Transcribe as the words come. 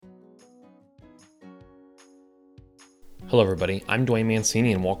Hello, everybody. I'm Dwayne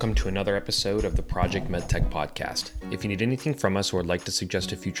Mancini, and welcome to another episode of the Project MedTech Podcast. If you need anything from us or would like to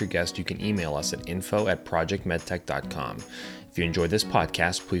suggest a future guest, you can email us at info@projectmedtech.com. If you enjoyed this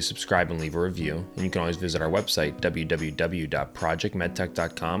podcast, please subscribe and leave a review. And you can always visit our website,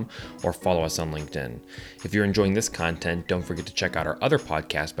 www.projectmedtech.com, or follow us on LinkedIn. If you're enjoying this content, don't forget to check out our other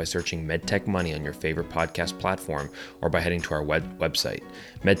podcasts by searching MedTech Money on your favorite podcast platform or by heading to our website.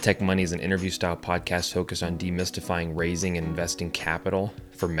 MedTech Money is an interview-style podcast focused on demystifying raising and investing capital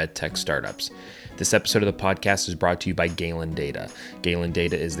for medtech startups. This episode of the podcast is brought to you by Galen Data. Galen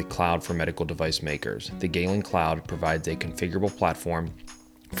Data is the cloud for medical device makers. The Galen Cloud provides a configurable platform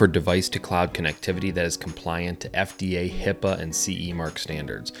for device-to-cloud connectivity that is compliant to FDA, HIPAA, and CE mark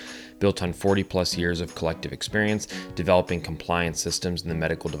standards. Built on 40-plus years of collective experience developing compliance systems in the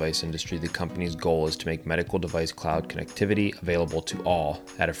medical device industry, the company's goal is to make medical device cloud connectivity available to all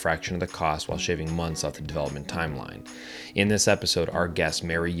at a fraction of the cost while shaving months off the development timeline. In this episode, our guest,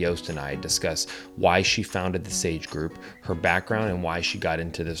 Mary Yost, and I discuss why she founded the Sage Group, her background and why she got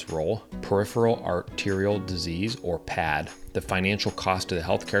into this role, peripheral arterial disease, or PAD, the financial cost of the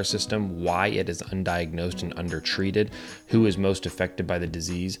healthcare system, why it is undiagnosed and undertreated, who is most affected by the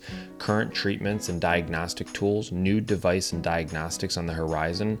disease, current treatments and diagnostic tools, new device and diagnostics on the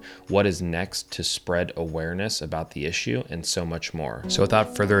horizon, what is next to spread awareness about the issue, and so much more. So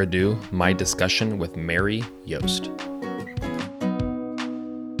without further ado, my discussion with Mary Yost.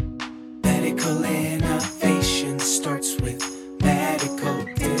 Medical innovation starts with medical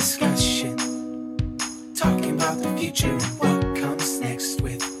discussion. Talking about the future and what comes next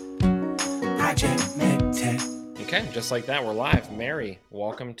with Project MedTech. Okay, just like that, we're live. Mary,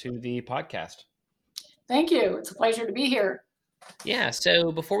 welcome to the podcast. Thank you. It's a pleasure to be here. Yeah,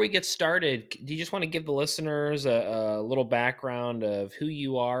 so before we get started, do you just want to give the listeners a little background of who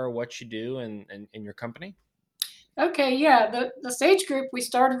you are, what you do, and your company? Okay, yeah, the Sage Group, we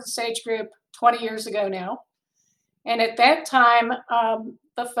started the Sage Group 20 years ago now. And at that time,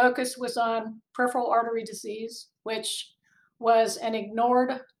 the focus was on peripheral artery disease, which was an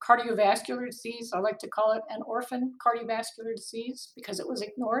ignored cardiovascular disease. I like to call it an orphan cardiovascular disease because it was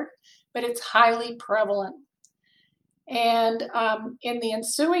ignored, but it's highly prevalent. And in the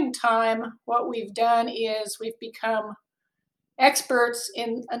ensuing time, what we've done is we've become experts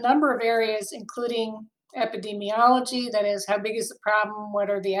in a number of areas, including epidemiology, that is, how big is the problem, what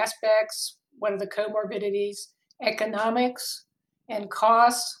are the aspects, what are the comorbidities, economics and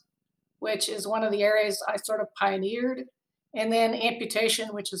costs, which is one of the areas I sort of pioneered, and then amputation,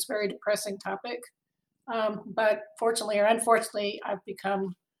 which is a very depressing topic. But fortunately or unfortunately, I've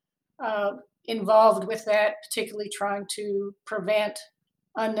become involved with that, particularly trying to prevent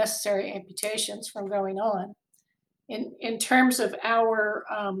unnecessary amputations from going on. In terms of our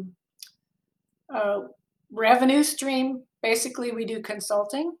revenue stream, basically we do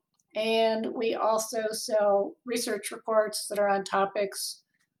consulting, and we also sell research reports that are on topics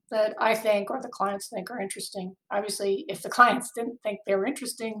that I think or the clients think are interesting. Obviously, if the clients didn't think they were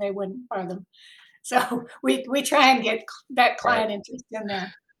interesting, they wouldn't buy them. So we try and get that client interest in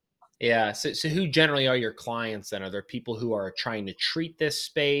there. Yeah, so who generally are your clients then? Are there people who are trying to treat this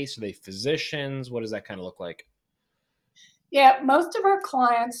space? Are they physicians? What does that kind of look like? Yeah, most of our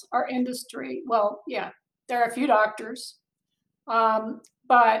clients are industry. Well, yeah, there are a few doctors,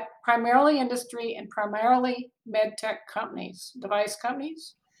 but primarily industry and primarily med tech companies, device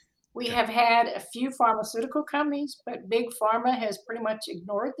companies. We have had a few pharmaceutical companies, but big pharma has pretty much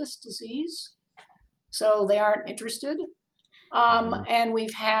ignored this disease, so they aren't interested. And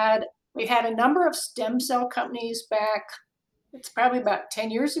we've had a number of stem cell companies back. It's probably about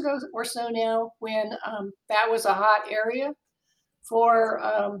 10 years ago or so now, when that was a hot area for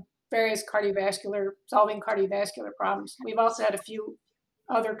various solving cardiovascular problems. We've also had a few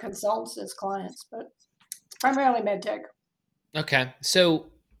other consultants as clients, but it's primarily med tech. Okay, so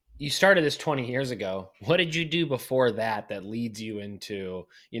you started this 20 years ago. What did you do before that leads you into,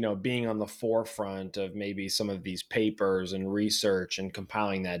 being on the forefront of maybe some of these papers and research and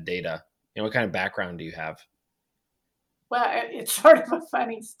compiling that data? What kind of background do you have? Well, it's sort of a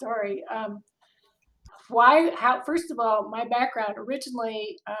funny story. First of all, my background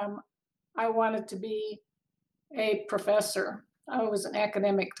originally, I wanted to be a professor. I was an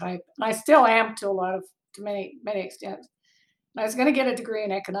academic type, and I still am to many extents. I was going to get a degree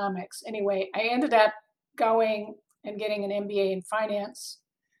in economics. Anyway, I ended up going and getting an MBA in finance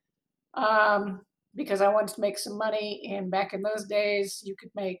because I wanted to make some money. And back in those days, you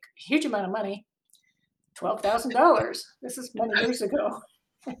could make a huge amount of money, $12,000. This is many years ago.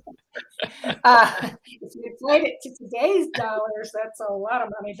 If you equate it to today's dollars, that's a lot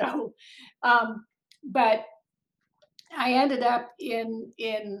of money, though. But I ended up in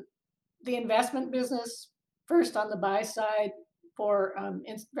the investment business, first on the buy side for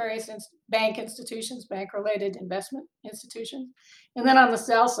various bank institutions, bank-related investment institutions, and then on the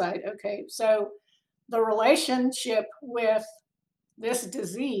sell side. Okay, so the relationship with this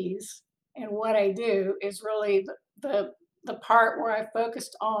disease and what I do is really the part where I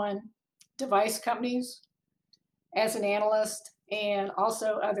focused on device companies as an analyst and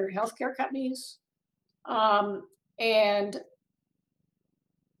also other healthcare companies. And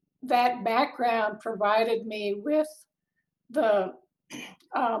that background provided me with the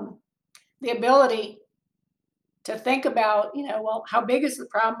um, the ability to think about, well, how big is the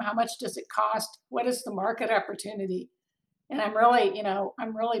problem? How much does it cost? What is the market opportunity? And I'm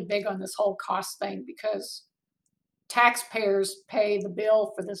really big on this whole cost thing because taxpayers pay the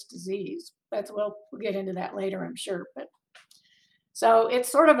bill for this disease. We'll get into that later, I'm sure. But so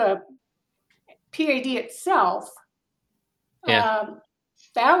it's sort of a PAD itself. Yeah.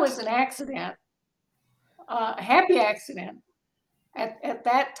 That was an accident, a happy accident. At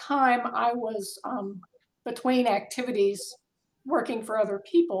that time, I was between activities working for other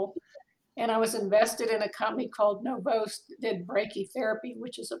people, and I was invested in a company called Novos that did brachytherapy,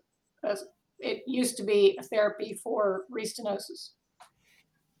 which is it used to be a therapy for restenosis.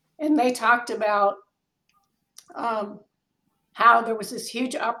 And they talked about um, how there was this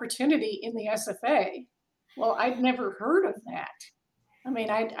huge opportunity in the SFA. Well, I'd never heard of that. I mean,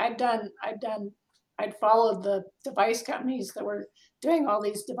 I'd followed the device companies that were doing all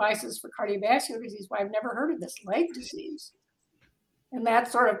these devices for cardiovascular disease, but I've never heard of this leg disease. And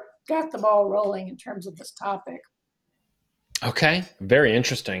that sort of got the ball rolling in terms of this topic. Okay, very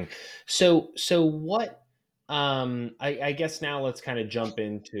interesting. So what? I guess now let's kind of jump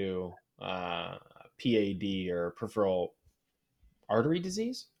into PAD or peripheral artery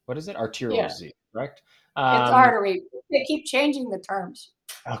disease. What is it? Arterial Yeah, disease, correct? it's Um, artery. They keep changing the terms.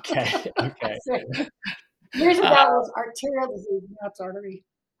 okay, okay, So, years ago uh, it was arterial disease, now it's artery.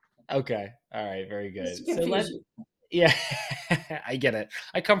 okay. All right, very Just to good. So confuse let you. yeah, I get it.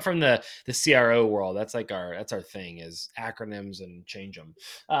 I come from the CRO world. That's our thing is acronyms and change them.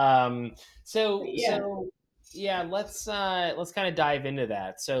 Um, But so yeah, so yeah, let's kind of dive into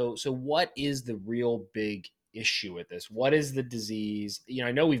that. So what is the real big issue with this? What is the disease?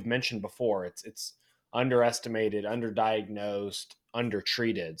 I know we've mentioned before it's underestimated, underdiagnosed,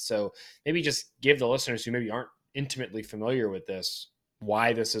 undertreated. So maybe just give the listeners who maybe aren't intimately familiar with this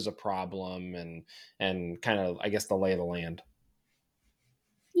why this is a problem and kind of I guess the lay of the land.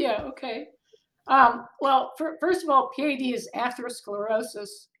 yeah, okay. Well, first of all, PAD is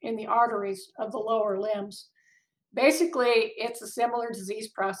atherosclerosis in the arteries of the lower limbs. Basically, it's a similar disease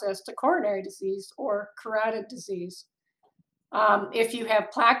process to coronary disease or carotid disease. If you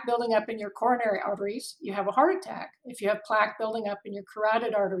have plaque building up in your coronary arteries, you have a heart attack. If you have plaque building up in your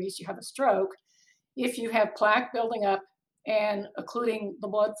carotid arteries, you have a stroke. If you have plaque building up and occluding the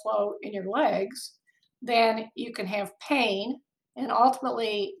blood flow in your legs, then you can have pain. And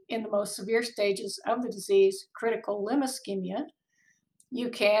ultimately, in the most severe stages of the disease, critical limb ischemia, you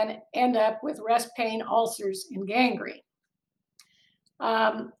can end up with rest pain, ulcers, and gangrene.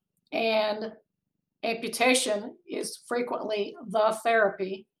 Um, and amputation is frequently the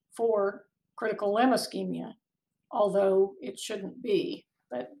therapy for critical limb ischemia, although it shouldn't be.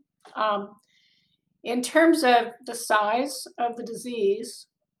 But um, in terms of the size of the disease,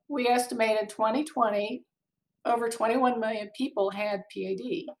 we estimate in 2020 over 21 million people had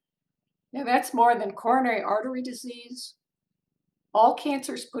PAD. Now that's more than coronary artery disease, all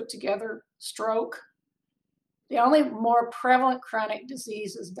cancers put together, stroke. The only more prevalent chronic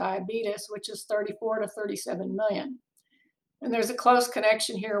disease is diabetes, which is 34 to 37 million. And there's a close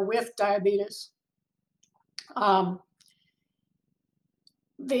connection here with diabetes. Um,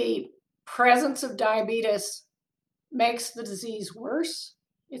 the presence of diabetes makes the disease worse.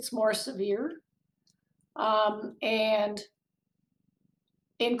 It's more severe and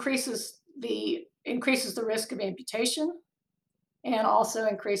increases the risk of amputation and also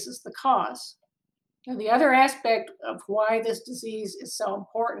increases the cost. Now, the other aspect of why this disease is so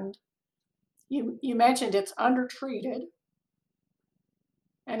important, you mentioned it's undertreated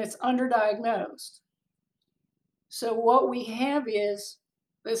and it's underdiagnosed. So what we have is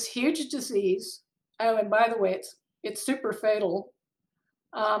this huge disease. Oh, and by the way, it's super fatal.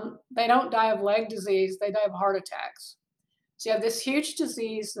 They don't die of leg disease; they die of heart attacks. So you have this huge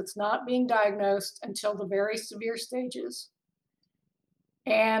disease that's not being diagnosed until the very severe stages,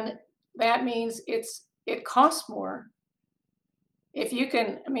 and that means it costs more. If you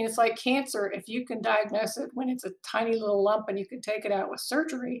can, I mean, it's like cancer. If you can diagnose it when it's a tiny little lump and you can take it out with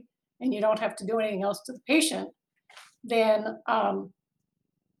surgery, and you don't have to do anything else to the patient, then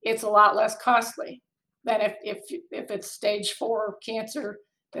it's a lot less costly than if it's stage 4 cancer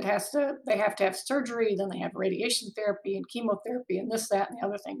that they have to have surgery, then they have radiation therapy and chemotherapy and this, that, and the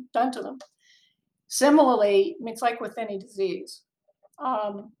other thing done to them. Similarly, I mean, it's like with any disease.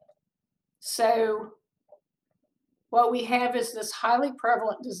 So what we have is this highly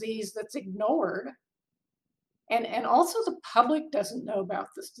prevalent disease that's ignored. And also the public doesn't know about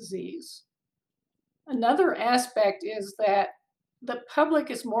this disease. Another aspect is that the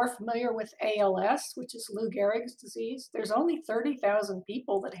public is more familiar with ALS, which is Lou Gehrig's disease. There's only 30,000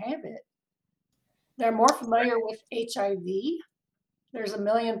 people that have it. They're more familiar with HIV. There's 1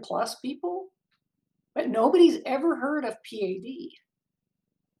 million plus people, but nobody's ever heard of PAD.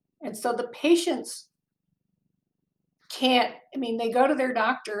 And so the patients can't, I mean, they go to their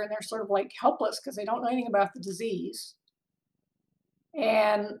doctor and they're sort of like helpless because they don't know anything about the disease.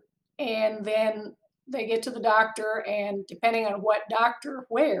 And then they get to the doctor, and depending on what doctor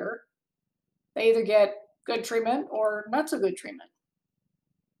where, they either get good treatment or not so good treatment.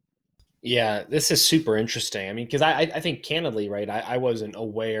 Yeah, this is super interesting. I mean, because I think candidly, right, I wasn't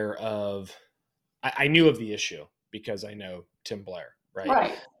aware of, I knew of the issue because I know Tim Blair, right?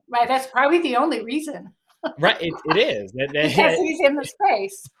 Right. That's probably the only reason. Right, it is. Because he's in the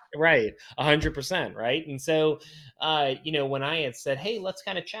space. Right, 100%, right? And so, when I had said, hey, let's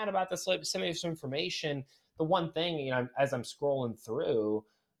kind of chat about this, like, send me some information, the one thing, as I'm scrolling through,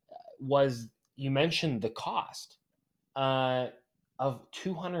 was you mentioned the cost of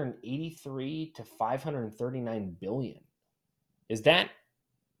 283 to 539 billion. Is that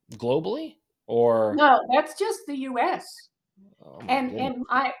globally or? No, that's just the US. Oh and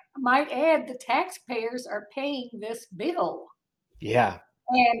I might add, the taxpayers are paying this bill. Yeah.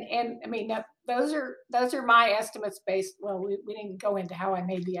 And I mean, those are my estimates based. Well, we didn't go into how I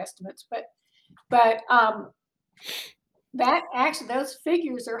made the estimates, but that actually, those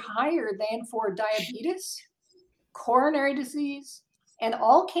figures are higher than for diabetes, coronary disease, and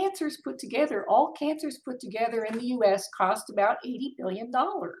all cancers put together. All cancers put together in the US cost about $80 billion.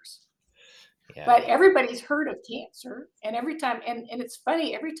 Yeah. But everybody's heard of cancer. And every time, and it's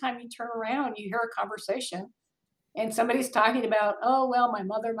funny, every time you turn around, you hear a conversation and somebody's talking about, oh, well, my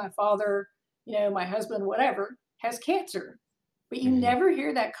mother, my father, my husband, whatever, has cancer. But you never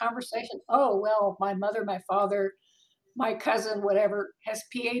hear that conversation. Oh, well, my mother, my father, my cousin, whatever, has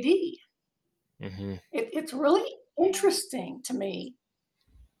PAD. It's really interesting to me.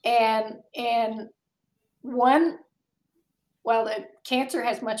 And well, the cancer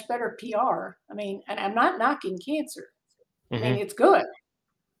has much better PR. I mean, and I'm not knocking cancer. I mean, it's good.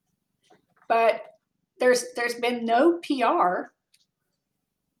 But there's been no PR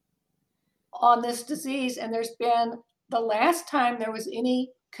on this disease, and there's been, the last time there was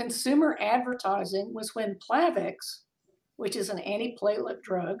any consumer advertising was when Plavix, which is an antiplatelet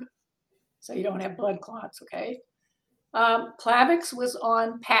drug, so you don't have blood clots, okay? Plavix was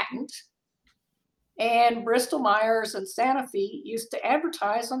on patent, and Bristol Myers and Sanofi used to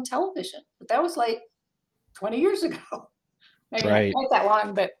advertise on television, but that was like 20 years ago. Maybe not that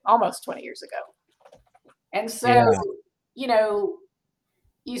long, but almost 20 years ago. And so,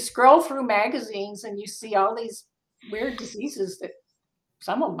 you scroll through magazines and you see all these weird diseases that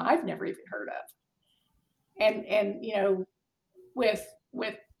some of them I've never even heard of. And with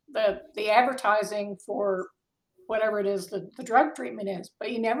the advertising for whatever it is the drug treatment is,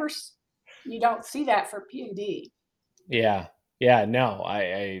 but you don't see that for PAD. Yeah. No,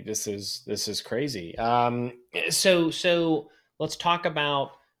 this is crazy. So let's talk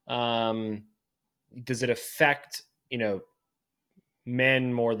about, does it affect,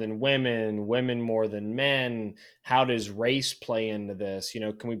 men more than women more than men? How does race play into this?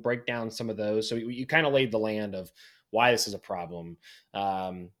 Can we break down some of those? So you kind of laid the land of why this is a problem,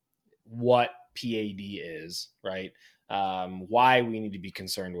 what PAD is, right? Why we need to be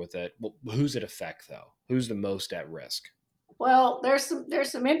concerned with it. Well, who's it affect though? Who's the most at risk? Well, there's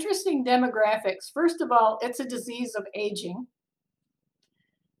some interesting demographics. First of all, it's a disease of aging.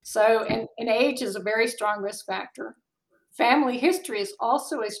 So, and age is a very strong risk factor. Family history is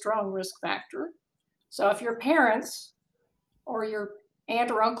also a strong risk factor. So if your parents or your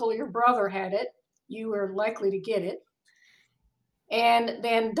aunt or uncle or your brother had it, you are likely to get it. And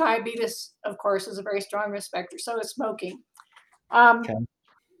then diabetes, of course, is a very strong risk factor. So is smoking.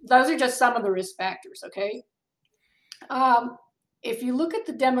 Those are just some of the risk factors, okay? If you look at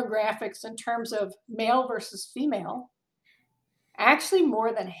the demographics in terms of male versus female, actually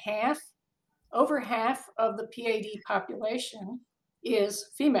more than over half of the PAD population is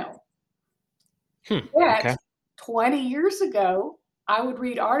female. Yet, 20 years ago, I would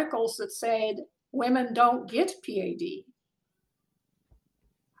read articles that said women don't get PAD.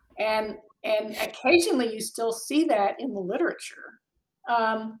 And occasionally you still see that in the literature.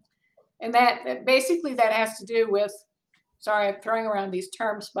 And that basically that has to do with, sorry, I'm throwing around these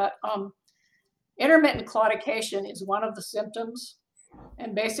terms, but intermittent claudication is one of the symptoms.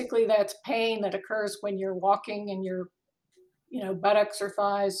 And basically that's pain that occurs when you're walking in your, buttocks or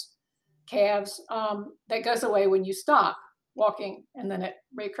thighs, calves, that goes away when you stop walking and then it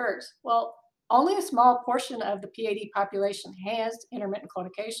recurs. Well, only a small portion of the PAD population has intermittent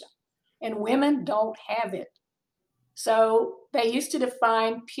claudication, and women don't have it. So they used to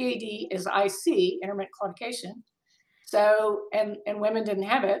define PAD as IC, intermittent claudication. So, and women didn't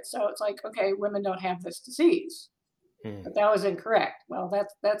have it. So it's like, okay, women don't have this disease. But that was incorrect. Well,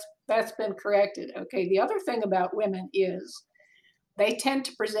 that's been corrected. Okay, the other thing about women is they tend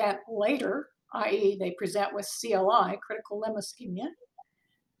to present later, i.e. they present with CLI, critical limb ischemia.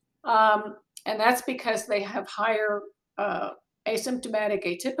 And that's because they have higher asymptomatic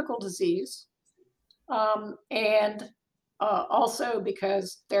atypical disease. And also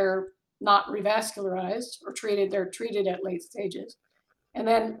because they're not revascularized or treated, they're treated at late stages. And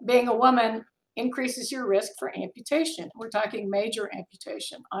then being a woman increases your risk for amputation. We're talking major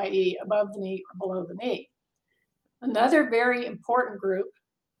amputation, i.e. above the knee or below the knee. Another very important group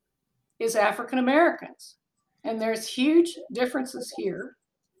is African Americans. And there's huge differences here.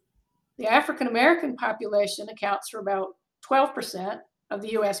 The African American population accounts for about 12% of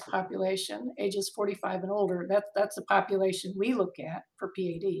the US population, ages 45 and older. That's the population we look at for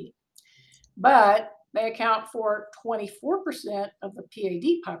PAD. But they account for 24% of the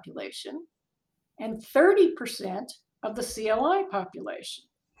PAD population and 30% of the CLI population.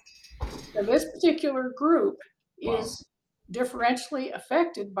 So this particular group is differentially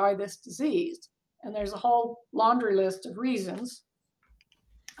affected by this disease. And there's a whole laundry list of reasons,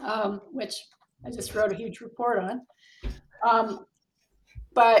 which I just wrote a huge report on.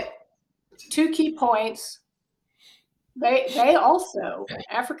 But two key points. They also,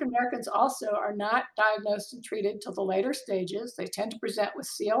 African Americans also are not diagnosed and treated till the later stages. They tend to present with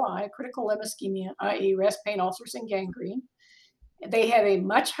CLI, critical limb ischemia, i.e. rest pain ulcers and gangrene. They have a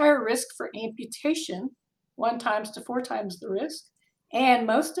much higher risk for amputation, 1 times to 4 times the risk. And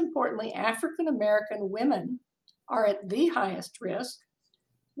most importantly, African American women are at the highest risk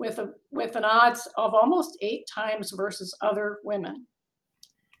with an odds of almost 8 times versus other women.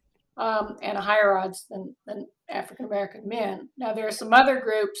 And a higher odds than African American men. Now, there are some other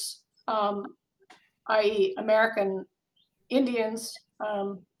groups, i.e. American Indians,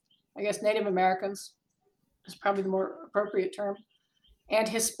 I guess Native Americans is probably the more appropriate term, and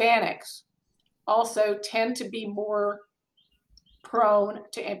Hispanics also tend to be more prone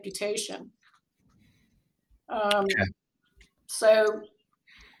to amputation. So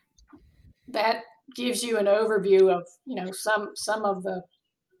that gives you an overview of, some of the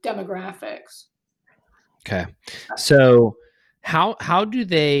demographics. Okay. So how do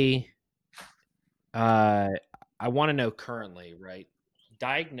they I want to know currently, right?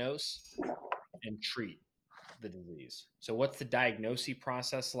 Diagnose and treat the disease. So what's the diagnosis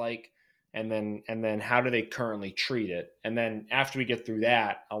process like? And then how do they currently treat it? And then after we get through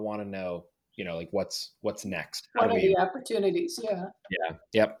that, I want to know, like what's next? What are the opportunities? Yeah. Yeah.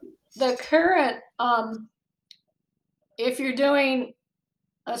 Yep. The current, if you're doing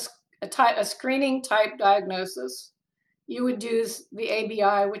a screening type diagnosis, you would use the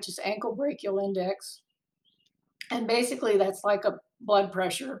ABI, which is ankle brachial index. And basically that's like a blood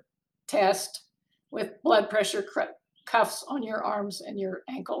pressure test with blood pressure cuffs on your arms and your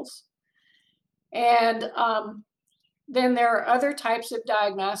ankles. And then there are other types of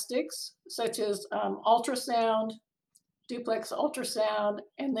diagnostics, such as ultrasound, duplex ultrasound,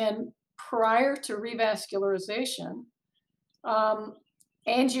 and then prior to revascularization,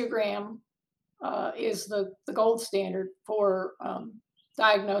 angiogram is the gold standard for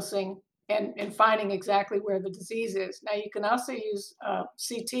diagnosing and finding exactly where the disease is. Now you can also use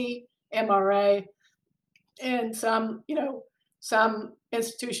CT, MRA, and some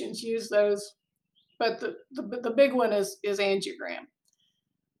institutions use those, but the big one is angiogram.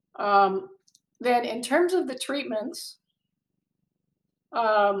 Then in terms of the treatments,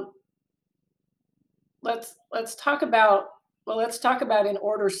 let's talk about in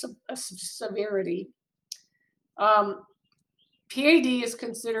order of severity. PAD is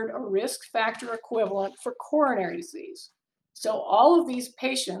considered a risk factor equivalent for coronary disease. So all of these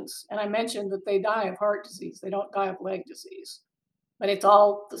patients, and I mentioned that they die of heart disease, they don't die of leg disease, but it's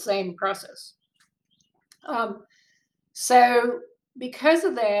all the same process. So because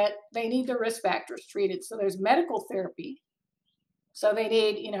of that, they need the risk factors treated. So there's medical therapy. So they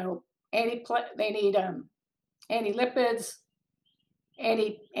need, they need anti-lipids,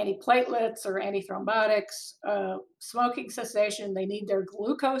 antiplatelets or antithrombotics, smoking cessation. They need their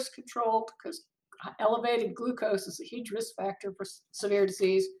glucose controlled because elevated glucose is a huge risk factor for severe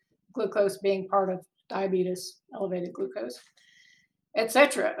disease, glucose being part of diabetes, elevated glucose,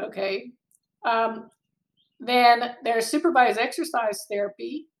 etc. Okay. Then there's supervised exercise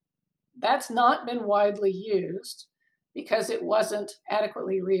therapy. That's not been widely used because it wasn't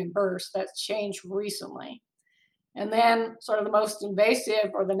adequately reimbursed. That's changed recently. And then, sort of the most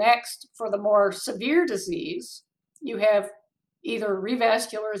invasive, or the next, for the more severe disease, you have either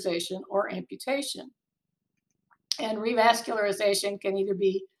revascularization or amputation. And revascularization can either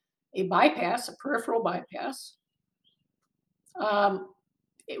be a bypass, a peripheral bypass,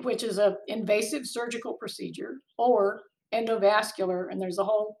 which is an invasive surgical procedure, or endovascular. And there's a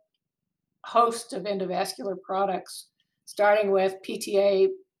whole host of endovascular products, starting with PTA,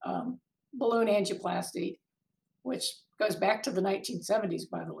 balloon angioplasty, which goes back to the 1970s,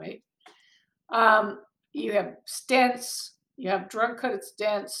 by the way. You have stents, you have drug-coated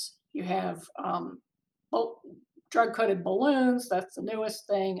stents, you have drug-coated balloons, that's the newest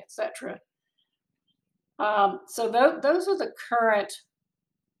thing, etc. So those are the current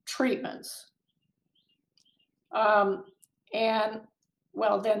treatments. And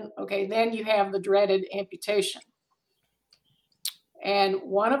well, then you have the dreaded amputation. And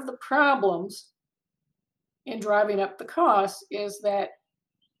one of the problems in driving up the cost is that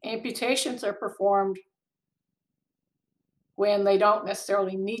amputations are performed when they don't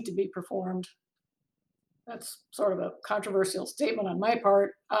necessarily need to be performed. That's sort of a controversial statement on my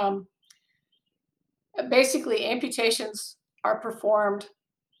part. Basically, amputations are performed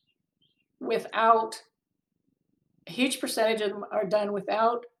without, a huge percentage of them are done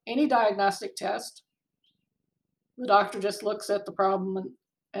without any diagnostic test. The doctor just looks at the problem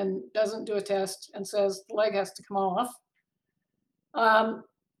and doesn't do a test and says the leg has to come off.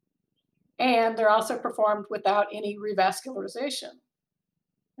 And they're also performed without any revascularization.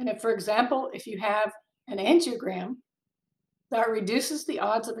 And if, for example, if you have an angiogram, that reduces the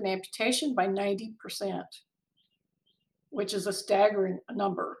odds of an amputation by 90%, which is a staggering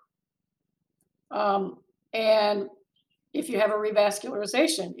number. And if you have a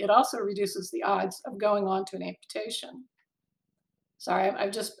revascularization, it also reduces the odds of going on to an amputation. Sorry,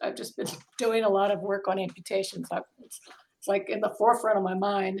 I've just been doing a lot of work on amputations. It's like in the forefront of my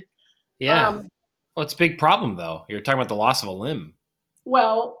mind. Yeah. Well, it's a big problem, though. You're talking about the loss of a limb.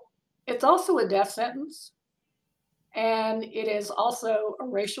 Well, it's also a death sentence, and it is also a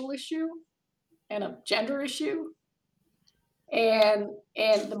racial issue and a gender issue. And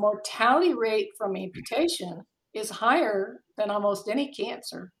the mortality rate from amputation is higher than almost any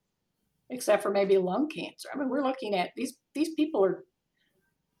cancer, except for maybe lung cancer. I mean, we're looking at these people are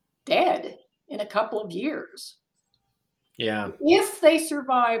dead in a couple of years. Yeah. If they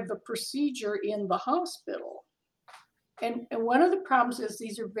survive the procedure in the hospital. And one of the problems is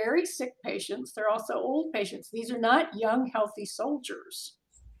these are very sick patients. They're also old patients. These are not young, healthy soldiers.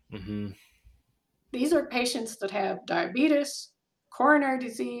 Mm-hmm. These are patients that have diabetes, coronary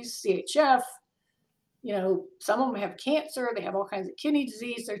disease, CHF. You know, some of them have cancer. They have all kinds of kidney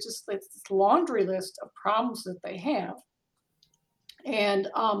disease. There's just this laundry list of problems that they have. And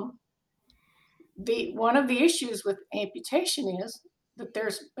one of the issues with amputation is that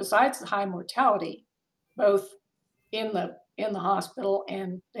there's, besides the high mortality, both in the hospital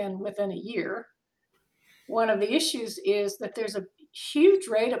and then within a year, one of the issues is that there's a huge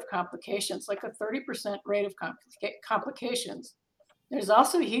rate of complications, like a 30% rate of complications. There's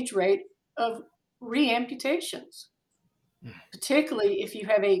also a huge rate of reamputations, particularly if you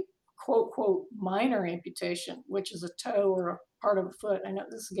have a quote, quote, minor amputation, which is a toe or a part of a foot. I know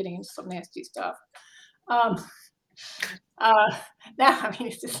this is getting into some nasty stuff. Now, I mean,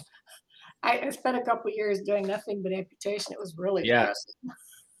 it's just, I spent a couple of years doing nothing but amputation. It was really depressing.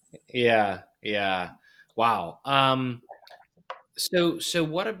 Yeah. Wow. So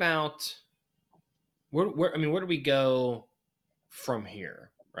what about where do we go from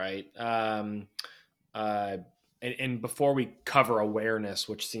here, right? And before we cover awareness,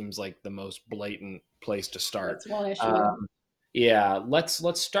 which seems like the most blatant place to start. That's one issue. Yeah, let's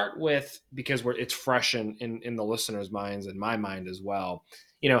start with, because it's fresh in the listeners' minds and my mind as well.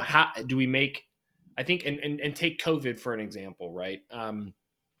 You know, how do we make? I think and take COVID for an example, right? A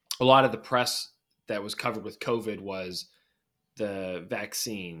lot of the press that was covered with COVID was the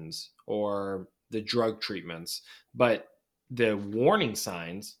vaccines or the drug treatments, but the warning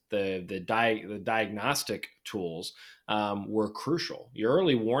signs, the diagnostic tools were crucial. Your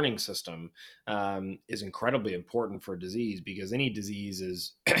early warning system is incredibly important for disease, because any disease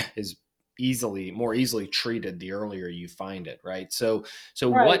is is more easily treated the earlier you find it, right? So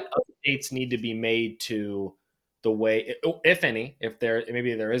Right. what updates need to be made to the way, if any, if there,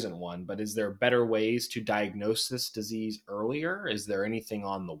 maybe there isn't one, but is there better ways to diagnose this disease earlier? Is there anything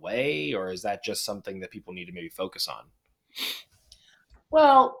on the way, or is that just something that people need to maybe focus on?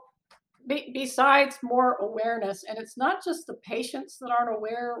 Well, besides more awareness, and it's not just the patients that aren't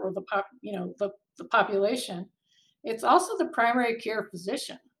aware, or the population, it's also the primary care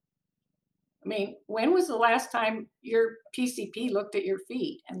physician. I mean, when was the last time your PCP looked at your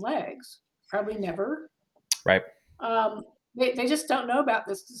feet and legs? Probably never. Right. Um, they just don't know about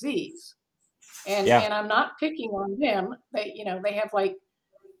this disease. And Yeah. and I'm not picking on them. They have like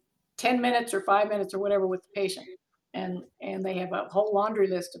 10 minutes or 5 minutes or whatever with the patient. And they have a whole laundry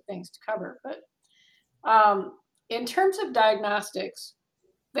list of things to cover. But in terms of diagnostics,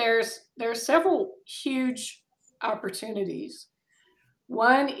 there's several huge opportunities.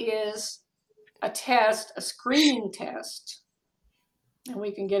 One is a screening test, and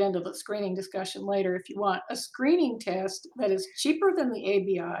we can get into the screening discussion later if you want. A screening test that is cheaper than the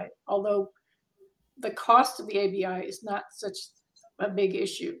ABI, although the cost of the ABI is not such a big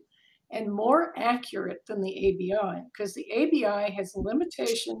issue, and more accurate than the ABI, because the ABI has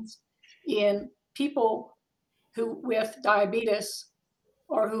limitations in people who with diabetes,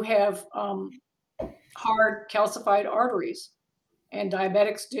 or who have hard calcified arteries, and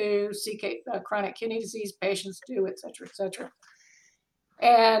diabetics do, chronic kidney disease patients do, et cetera, et cetera.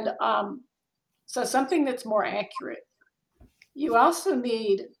 And so something that's more accurate. You also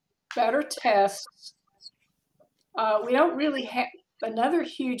need better tests. We don't really have another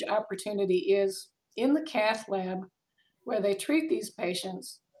huge opportunity is in the cath lab where they treat these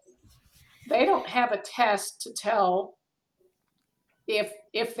patients. They don't have a test to tell if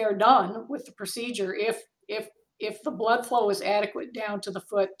they're done with the procedure, if the blood flow is adequate down to the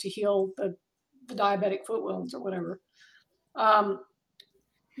foot to heal the diabetic foot wounds or whatever.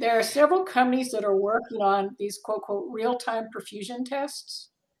 There are several companies that are working on these quote quote real-time perfusion tests,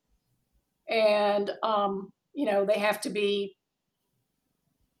 and they have to be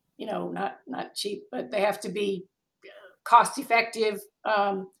not cheap, but they have to be cost effective.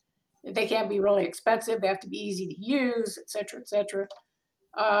 They can't be really expensive. They have to be easy to use, et cetera, et cetera.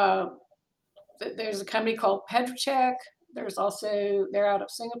 There's a company called Pedrocheck. They're out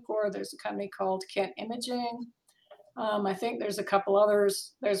of Singapore. There's a company called Kent Imaging. I think there's a couple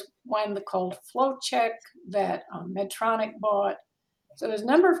others. There's one called FlowCheck that Medtronic bought. So there's a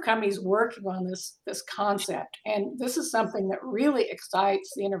number of companies working on this concept, and this is something that really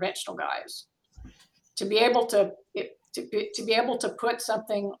excites the interventional guys to be able to be able to put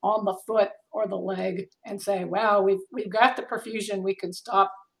something on the foot or the leg and say, "Wow, we've got the perfusion. We can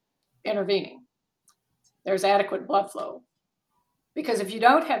stop intervening. There's adequate blood flow." Because if you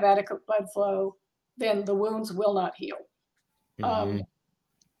don't have adequate blood flow, then the wounds will not heal. Mm-hmm.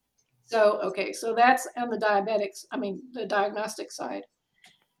 So that's on the diagnostic side.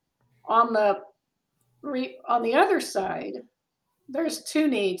 On the other side, there's two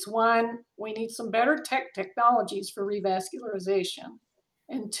needs. One, we need some better technologies for revascularization.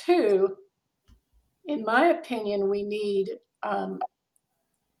 And two, in my opinion,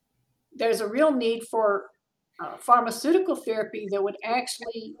 there's a real need for pharmaceutical therapy that would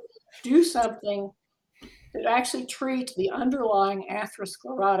actually do something that actually treat the underlying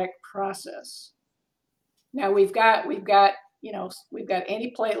atherosclerotic process. Now we've got antiplatelets,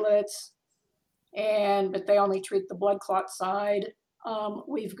 but they only treat the blood clot side.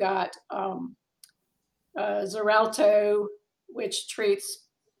 We've got Xarelto, which treats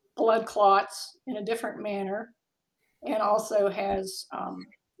blood clots in a different manner, and also has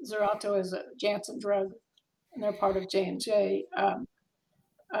Xarelto as a Janssen drug, and they're part of J&J.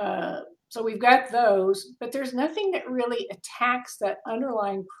 So we've got those, but there's nothing that really attacks that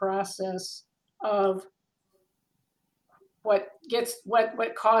underlying process of what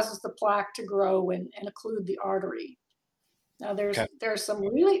causes the plaque to grow and occlude the artery. Now Okay. there's some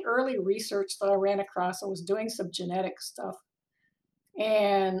really early research that I ran across. I was doing some genetic stuff,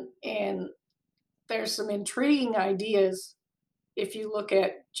 and there's some intriguing ideas if you look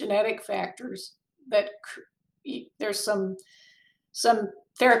at genetic factors that there's some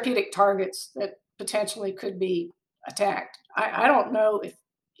therapeutic targets that potentially could be attacked. I don't know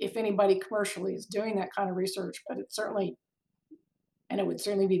if anybody commercially is doing that kind of research, but it would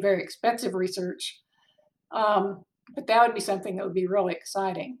certainly be very expensive research. But that would be something that would be really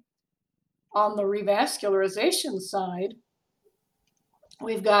exciting. On the revascularization side,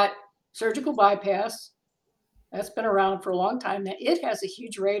 We've got surgical bypass. That's been around for a long time. Now, it has a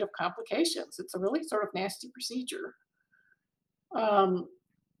huge rate of complications. It's a really sort of nasty procedure. Um,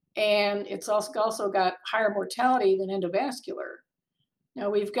 and it's also got higher mortality than endovascular. Now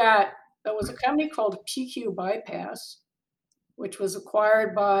there was a company called PQ Bypass, which was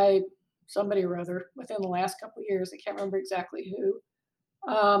acquired by somebody or other within the last couple of years. I can't remember exactly who.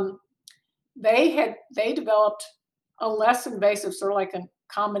 They developed a less invasive, sort of like a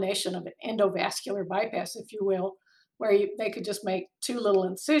combination of an endovascular bypass, if you will, where they could just make two little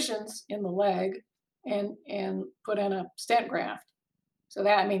incisions in the leg and put in a stent graft. So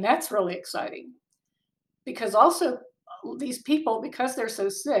that's really exciting, because also these people, because they're so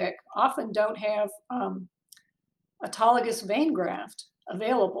sick, often don't have autologous vein graft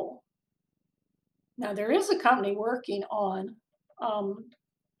available. Now, there is a company working on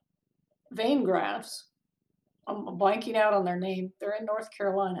vein grafts. I'm blanking out on their name. They're in North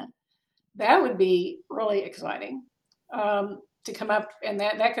Carolina. That would be really exciting to come up, and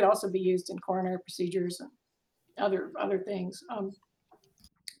that could also be used in coronary procedures and other things.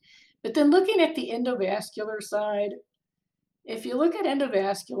 But then looking at the endovascular side, if you look at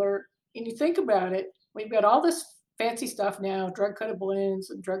endovascular and you think about it, we've got all this fancy stuff now, drug-coated balloons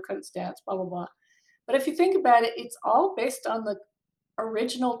and drug-coated stents, blah, blah, blah. But if you think about it, it's all based on the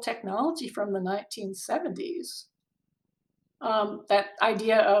original technology from the 1970s. That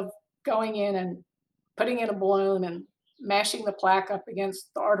idea of going in and putting in a balloon and mashing the plaque up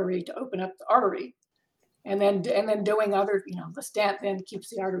against the artery to open up the artery. And then doing other, the stent then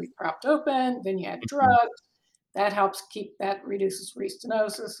keeps the artery propped open. Then you add drugs. That reduces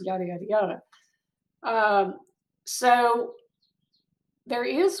restenosis, yada, yada, yada. So there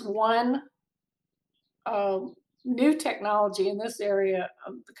is one new technology in this area.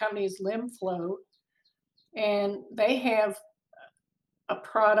 The company is LimFlow, and they have a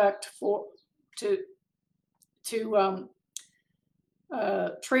product to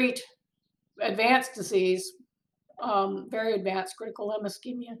treat advanced disease, very advanced critical limb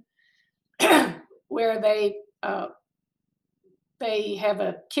ischemia, where they have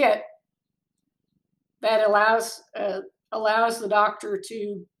a kit that allows the doctor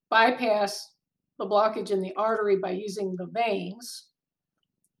to bypass the blockage in the artery by using the veins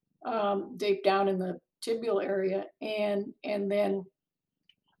deep down in the tibial area, and then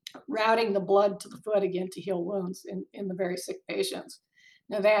routing the blood to the foot again to heal wounds in the very sick patients.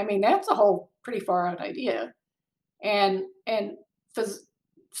 Now, that's a whole pretty far out idea, and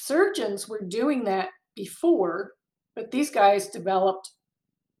surgeons were doing that before, but these guys developed,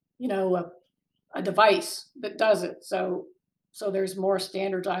 a device that does it. So there's more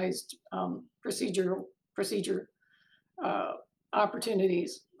standardized procedure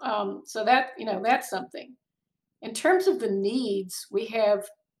opportunities. So that's something. In terms of the needs, we have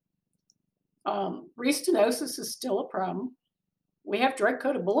restenosis is still a problem. We have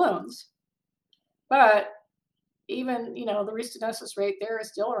drug-coated balloons, but even the restenosis rate there is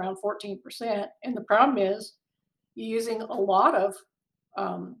still around 14%. And the problem is you're using a lot of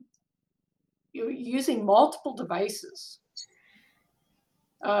you're using multiple devices.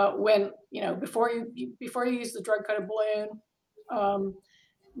 When before you use the drug-coated balloon,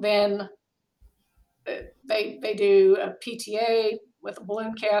 then they do a PTA with a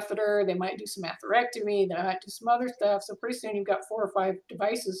balloon catheter. They might do some atherectomy. They might do some other stuff. So pretty soon you've got 4 or 5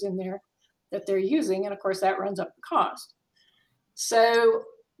 devices in there that they're using, and of course that runs up the cost. So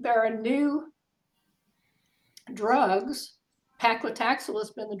there are new drugs. Paclitaxel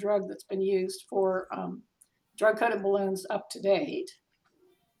has been the drug that's been used for drug-coated balloons up to date,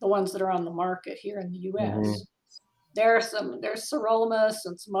 the ones that are on the market here in the U.S. Mm-hmm. There's sirolimus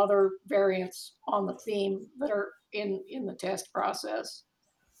and some other variants on the theme that are in the test process,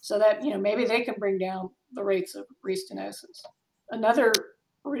 so that maybe they can bring down the rates of restenosis. Another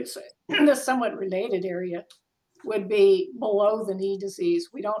this somewhat related area would be below the knee disease.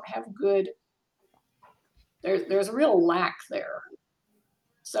 We don't have good. There's a real lack there.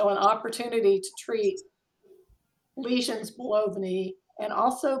 So an opportunity to treat lesions below the knee and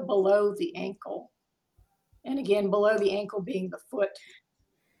also below the ankle. And again, below the ankle being the foot.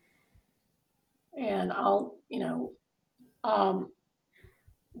 And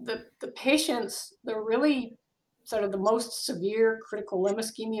the patients, they're really sort of the most severe critical limb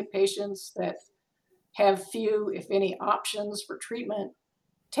ischemia patients that have few, if any, options for treatment,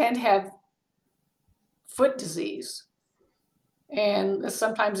 tend to have foot disease. And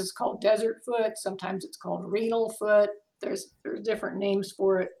sometimes it's called desert foot, sometimes it's called renal foot. There's different names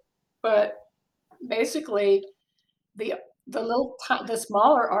for it. But basically, the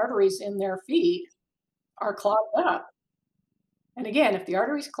smaller arteries in their feet are clogged up. And again, if the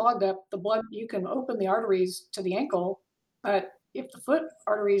artery's clogged up, the blood, you can open the arteries to the ankle, but if the foot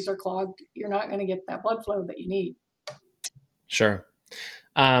arteries are clogged, you're not going to get that blood flow that you need. Sure.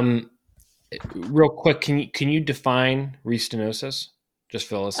 Um, Real quick, can you define restenosis just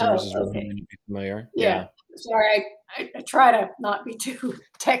for the listeners Oh, as well who okay. may not be familiar? Yeah. Yeah. Sorry, I try to not be too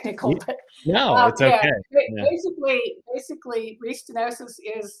technical, Ye- but No, it's yeah, okay. Yeah. basically, restenosis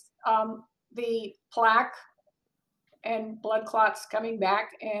is the plaque and blood clots coming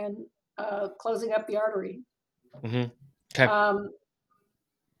back and closing up the artery. Hmm. Okay. Um,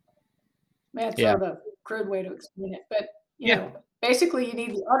 That's Yeah. sort of a crude way to explain it, but Yeah. basically, you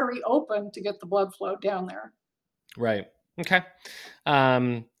need the artery open to get the blood flow down there. Right. Okay.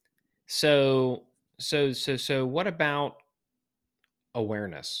 Um, so what about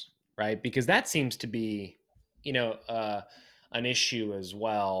awareness, right? Because that seems to be, you know, an issue as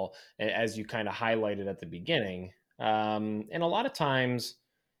well, as you kind of highlighted at the beginning. And a lot of times,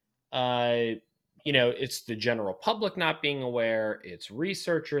 uh, it's the general public not being aware, it's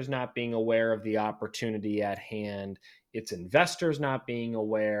researchers not being aware of the opportunity at hand, it's investors not being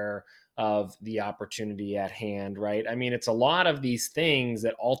aware of the opportunity at hand, right? I mean, it's a lot of these things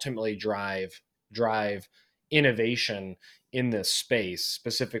that ultimately drive innovation in this space,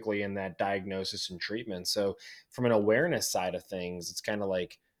 specifically in that diagnosis and treatment. So from an awareness side of things, it's kind of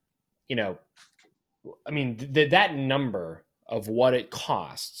like, you know, I mean, that number of what it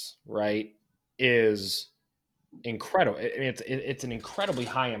costs, right, is incredible. It's an incredibly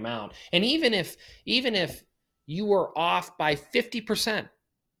high amount, and even if you were off by 50%,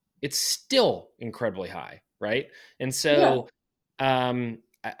 it's still incredibly high, right? And Yeah. so,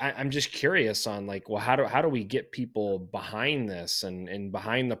 I'm just curious on like, well, how do we get people behind this and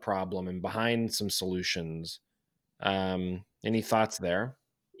behind the problem and behind some solutions? Any thoughts there?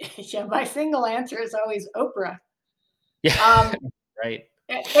 Yeah, my single answer is always Oprah. Yeah, Um, right.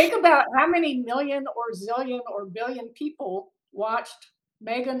 Think about how many million or zillion or billion people watched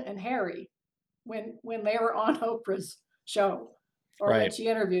Meghan and Harry when they were on Oprah's show or when Right. she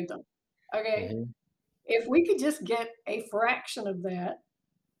interviewed them. Okay, Mhm. if we could just get a fraction of that,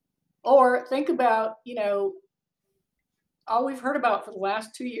 or think about, all we've heard about for the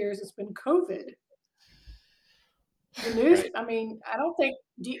last 2 years has been COVID. The news, Right. I mean, I don't think,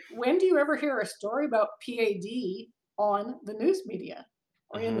 when do you ever hear a story about PAD on the news media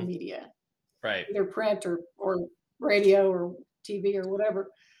or in the Mhm. media, Right. either print or radio or TV or whatever?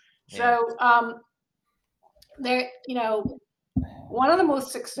 Yeah. So, there, one of the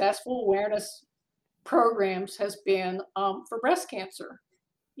most successful awareness programs has been for breast cancer.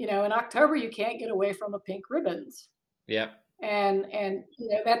 In October, you can't get away from the pink ribbons. Yep. And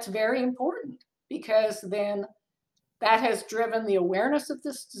that's very important because then that has driven the awareness of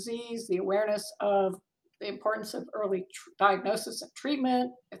this disease, the awareness of the importance of early diagnosis and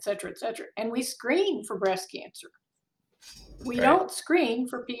treatment, et cetera, et cetera. And we screen for breast cancer. We Right. don't screen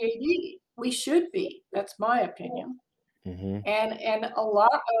for PAD. We should be. That's my opinion. Mhm. And a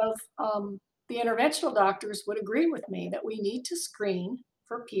lot of the interventional doctors would agree with me that we need to screen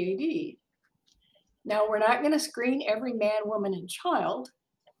for PAD. Now, we're not going to screen every man, woman, and child.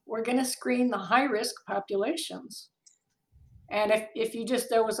 We're going to screen the high risk populations. And if you just,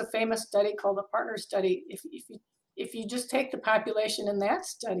 there was a famous study called the Partner Study. If you just take the population in that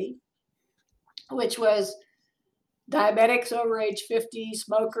study, which was diabetics over age 50,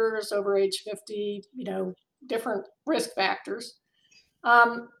 smokers over age 50, different risk factors,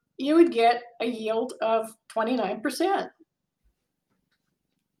 um, you would get a yield of 29%.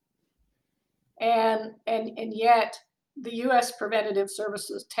 And yet the U.S. Preventative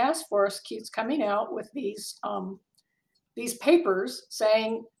Services Task Force keeps coming out with these papers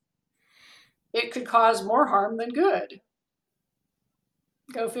saying it could cause more harm than good.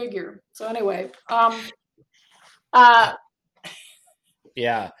 Go figure. So anyway, uh,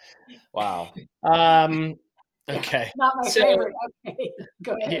 Yeah. Wow. yeah, Okay. not my So favorite. Okay,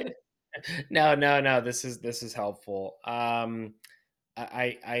 go yeah, ahead. no, no, no. This is helpful. I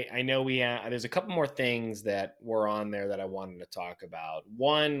know there's a couple more things that were on there that I wanted to talk about.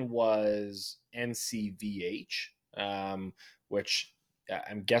 One was NCVH, which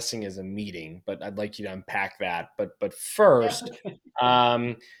I'm guessing is a meeting, but I'd like you to unpack that. But Yeah, first, okay.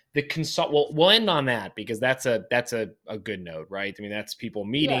 um, the consult. We'll end on that because that's a good note, right? I mean, that's people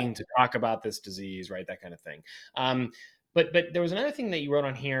Yeah. meeting to talk about this disease, right? That kind of thing. But there was another thing that you wrote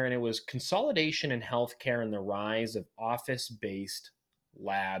on here, and it was consolidation in healthcare and the rise of office-based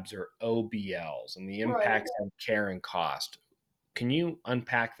labs or OBLs and the Right. impacts on care and cost. Can you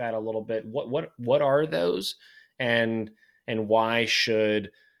unpack that a little bit? What are those, and why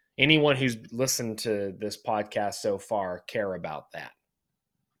should anyone who's listened to this podcast so far care about that.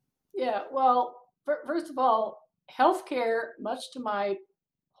 Yeah, well, first of all, healthcare, much to my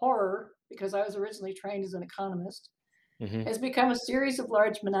horror, because I was originally trained as an economist, Hmm. has become a series of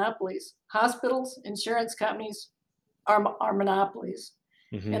large monopolies. Hospitals, insurance companies are monopolies.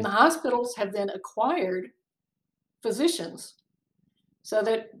 Hmm. And the hospitals have then acquired physicians. So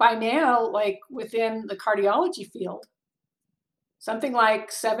that by now, like within the cardiology field, something like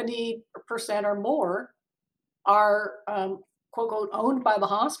 70% or more are quote unquote owned by the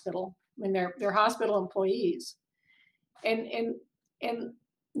hospital. I mean, they're hospital employees. And and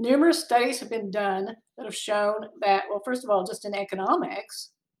numerous studies have been done that have shown that, well, first of all, just in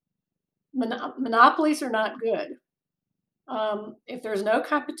economics, monopolies are not good. If there's no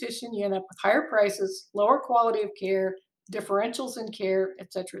competition, you end up with higher prices, lower quality of care, differentials in care,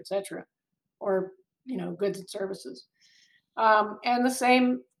 et cetera, or goods and services. And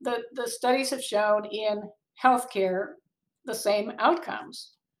the studies have shown in healthcare the same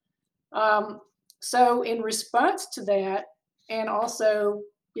outcomes. Um, so in response to that, and also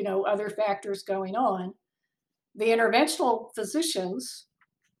other factors going on, the interventional physicians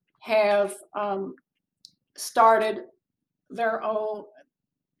have started their own.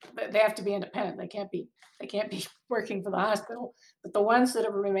 They have to be independent. They can't be working for the hospital. But the ones that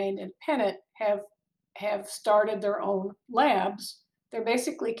have remained independent have started their own labs. They're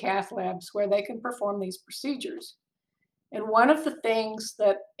basically cath labs where they can perform these procedures. And one of the things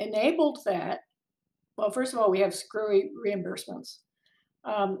that enabled that, well, first of all, we have screwy reimbursements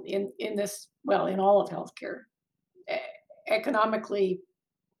in this, well, in all of healthcare. E- Economically,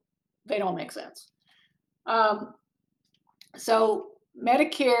 they don't make sense. Um, so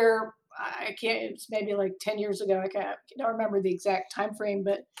Medicare, I can't. It's maybe like 10 years ago. I don't remember the exact time frame,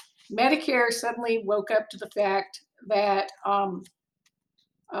 but Medicare suddenly woke up to the fact that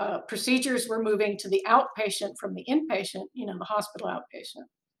procedures were moving to the outpatient from the inpatient. The hospital outpatient.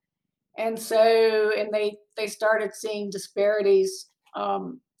 And so, and they started seeing disparities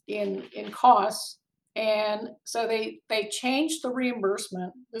in costs, and so they changed the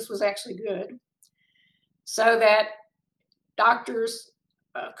reimbursement. This was actually good, so that doctors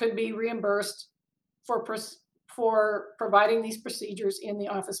could be reimbursed for for providing these procedures in the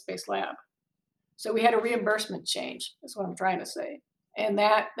office-based lab. So we had a reimbursement change. That's what I'm trying to say, and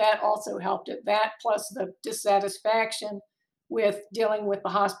that also helped it. That plus the dissatisfaction with dealing with the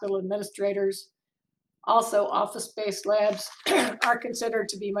hospital administrators. Also, office-based labs are considered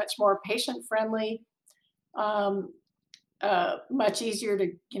to be much more patient-friendly, um, much easier to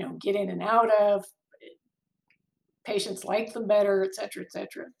get in and out of. Patients like them better, et cetera, et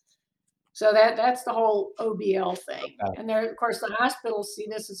cetera. So that's the whole OBL thing. Okay. And there, of course, the hospitals see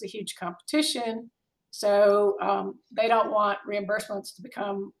this as a huge competition, so they don't want reimbursements to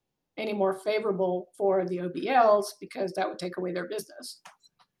become any more favorable for the OBLs because that would take away their business.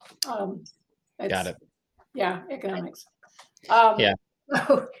 Um, Got it's it. Yeah, economics. Um, Yeah.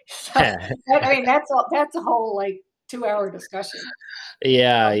 I mean, that's a whole like 2-hour discussion.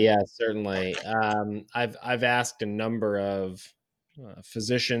 Yeah, certainly. I've asked a number of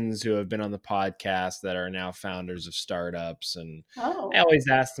physicians who have been on the podcast that are now founders of startups, and I Oh, always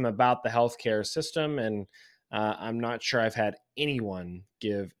ask them about the healthcare system, and I'm not sure I've had anyone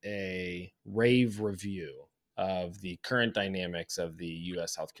give a rave review of the current dynamics of the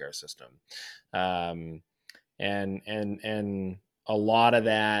U.S. healthcare system. Um, and a lot of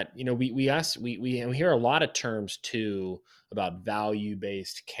that, we hear a lot of terms too about value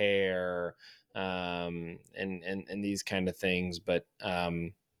based care, and these kind of things, but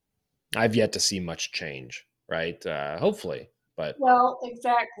I've yet to see much change, right? Hopefully, but well,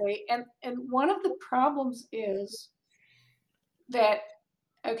 exactly. And one of the problems is that,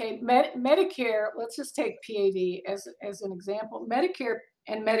 okay, Medicare, let's just take PAD as an example. Medicare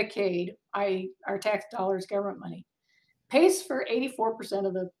and Medicaid, our tax dollars, government money, pays for 84%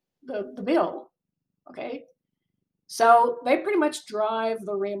 of the bill. Okay. So they pretty much drive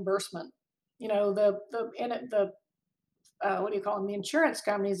the reimbursement. The what do you call them? The insurance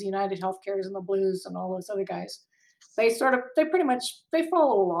companies, the United Healthcares and the Blues and all those other guys. They pretty much they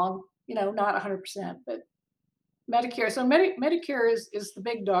follow along. Not 100%, but Medicare. So Medicare is the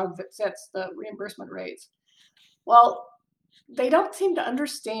big dog that sets the reimbursement rates. Well, they don't seem to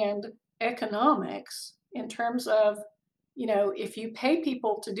understand economics in terms of, if you pay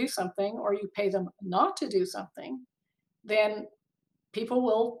people to do something or you pay them not to do something, then people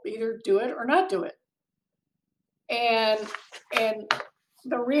will either do it or not do it. And and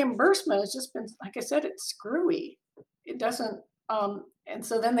the reimbursement has just been, like I said, it's screwy. It doesn't and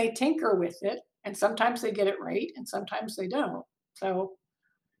so then they tinker with it, and sometimes they get it right and sometimes they don't. So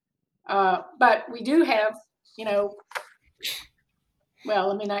But we do have, you know, well,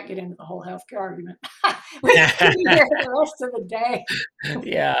 let me not get into the whole healthcare argument. We could be here the rest of the day.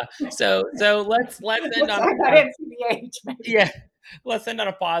 Yeah. So let's end Let's on talk about NCVH, maybe. yeah. Let's end on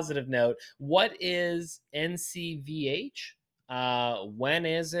a positive note. What is NCVH? When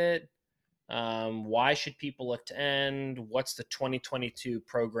is it? Why should people attend? What's the 2022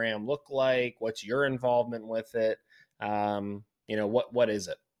 program look like? What's your involvement with it? What is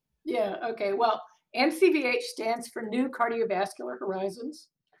it? Yeah, okay. Well, NCVH stands for New Cardiovascular Horizons.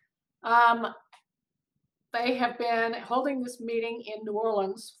 They have been holding this meeting in New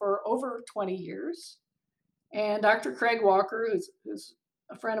Orleans for over 20 years. And Dr. Craig Walker, who's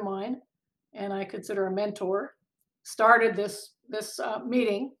a friend of mine and I consider a mentor, started this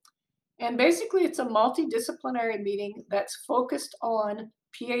meeting. And basically, it's a multidisciplinary meeting that's focused on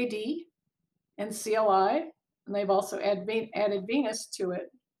PAD and CLI, and they've also added venous to it.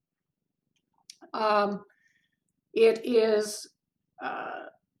 It is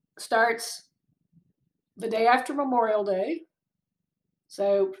starts the day after Memorial Day,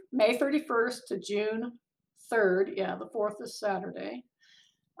 so May 31st to June 3rd. Yeah, the 4th is Saturday.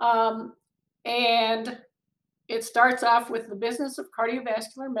 And it starts off with the business of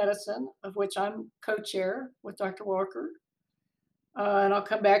cardiovascular medicine, of which I'm co-chair with Dr. Walker. And I'll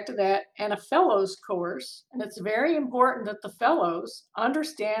come back to that, and a fellows course. And it's very important that the fellows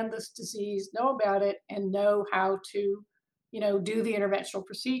understand this disease, know about it, and know how to, do the interventional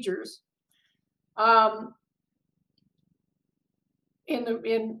procedures.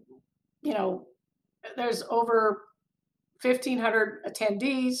 There's over 1,500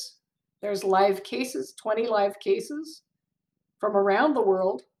 attendees. There's live cases, 20 live cases from around the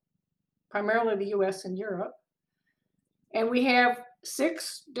world, primarily the US and Europe. And we have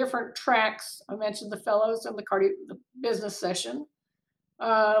 6 different tracks. I mentioned the fellows and the business session,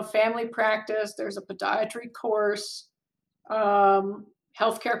 family practice. There's a podiatry course,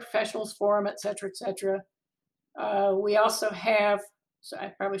 healthcare professionals forum, et cetera, et cetera. We also have, so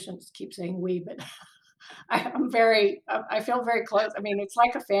I probably shouldn't keep saying we, but I feel very close. I mean, it's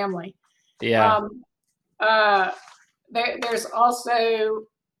like a family. Yeah. There's also,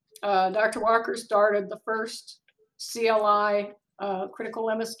 Dr. Walker started the first CLI Critical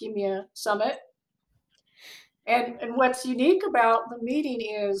Limb Ischemia Summit. And what's unique about the meeting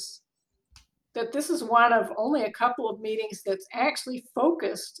is that this is one of only a couple of meetings that's actually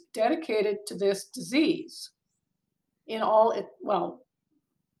focused, dedicated to this disease in all it, well,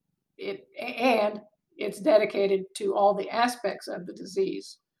 and it's dedicated to all the aspects of the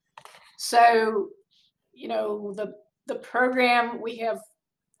disease. So, the program, we have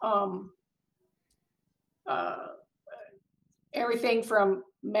everything from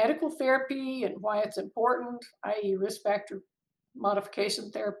medical therapy and why it's important, i.e. risk factor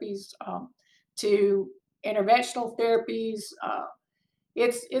modification therapies, to interventional therapies.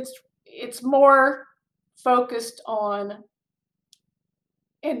 It's more focused on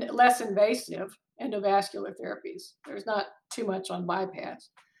and less invasive endovascular therapies. There's not too much on bypass.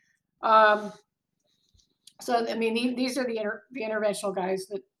 So, I mean, these are the interventional guys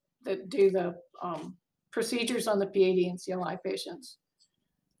that do the procedures on the PAD and CLI patients.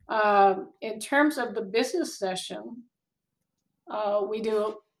 In terms of the business session,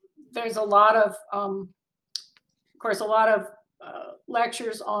 there's a lot of course, a lot of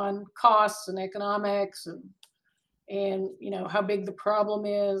lectures on costs and economics and how big the problem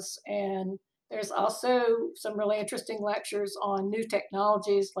is. And there's also some really interesting lectures on new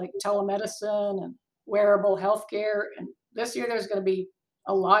technologies like telemedicine and wearable healthcare. And this year there's going to be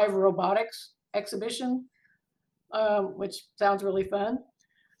a live robotics exhibition, which sounds really fun.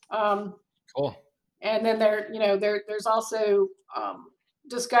 Cool. And then there's also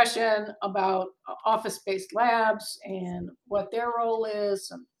discussion about office-based labs and what their role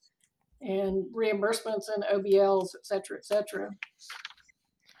is, and reimbursements and OBLs, et cetera, et cetera.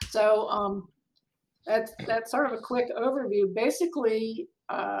 So that's sort of a quick overview. Basically,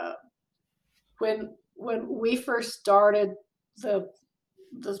 when we first started the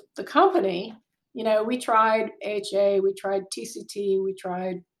company, we tried HA, we tried TCT, we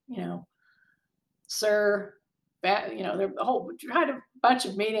tried SIR, there we tried a bunch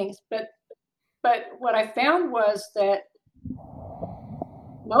of meetings, but what I found was that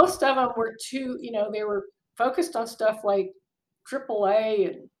most of them were they were focused on stuff like AAA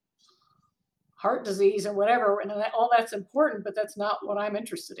and heart disease and whatever, and all that's important, but that's not what I'm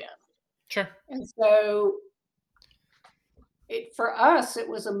interested in. Sure. And so for us, it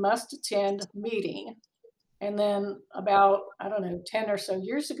was a must-attend meeting. And then about, 10 or so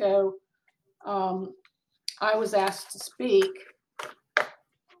years ago, I was asked to speak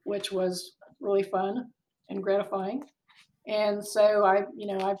which was really fun and gratifying. And so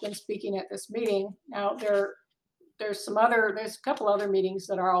I've been speaking at this meeting. Now there's a couple other meetings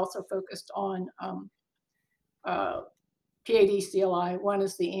that are also focused on PAD CLI. One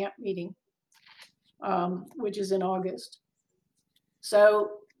is the AMP meeting, which is in August. So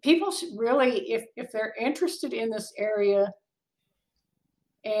people should really, if they're interested in this area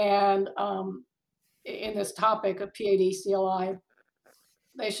and in this topic of PAD CLI,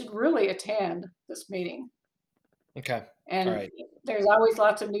 they should really attend this meeting. Okay. And All right. there's always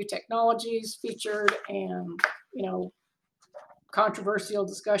lots of new technologies featured and, controversial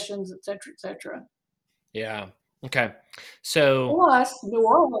discussions, et cetera. Yeah. Okay. So Plus, New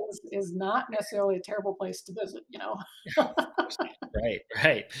Orleans is not necessarily a terrible place to visit,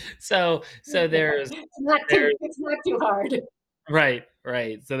 right. So there's It's not too hard. right.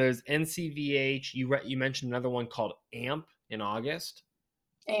 So there's NCVH. You mentioned another one called AMP in August.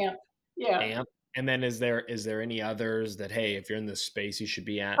 AMP, yeah. AMP. And then is there any others that, hey, if you're in this space, you should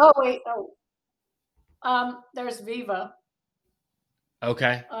be at? Oh wait, there's Viva.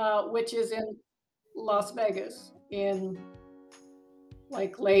 Okay. Which is in Las Vegas in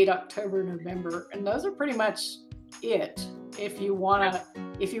like late October, November, and those are pretty much it. If you want to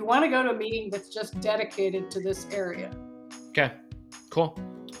go to a meeting that's just dedicated to this area. Okay. Cool.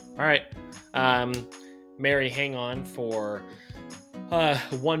 All right. Mary, hang on for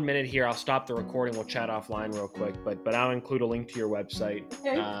 1 minute here. I'll stop the recording. We'll chat offline real quick, but I'll include a link to your website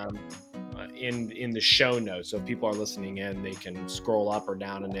in the show notes. So if people are listening in, they can scroll up or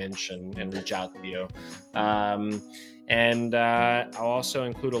down an inch and reach out to you. And I'll also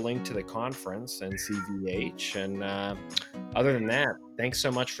include a link to the conference and CVH. And other than that, thanks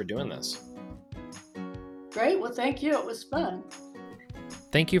so much for doing this. Great. Well, thank you. It was fun.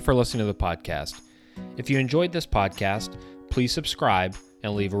 Thank you for listening to the podcast. If you enjoyed this podcast, please subscribe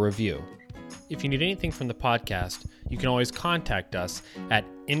and leave a review. If you need anything from the podcast, you can always contact us at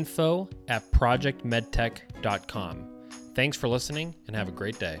info@projectmedtech.com. Thanks for listening and have a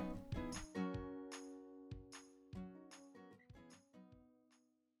great day.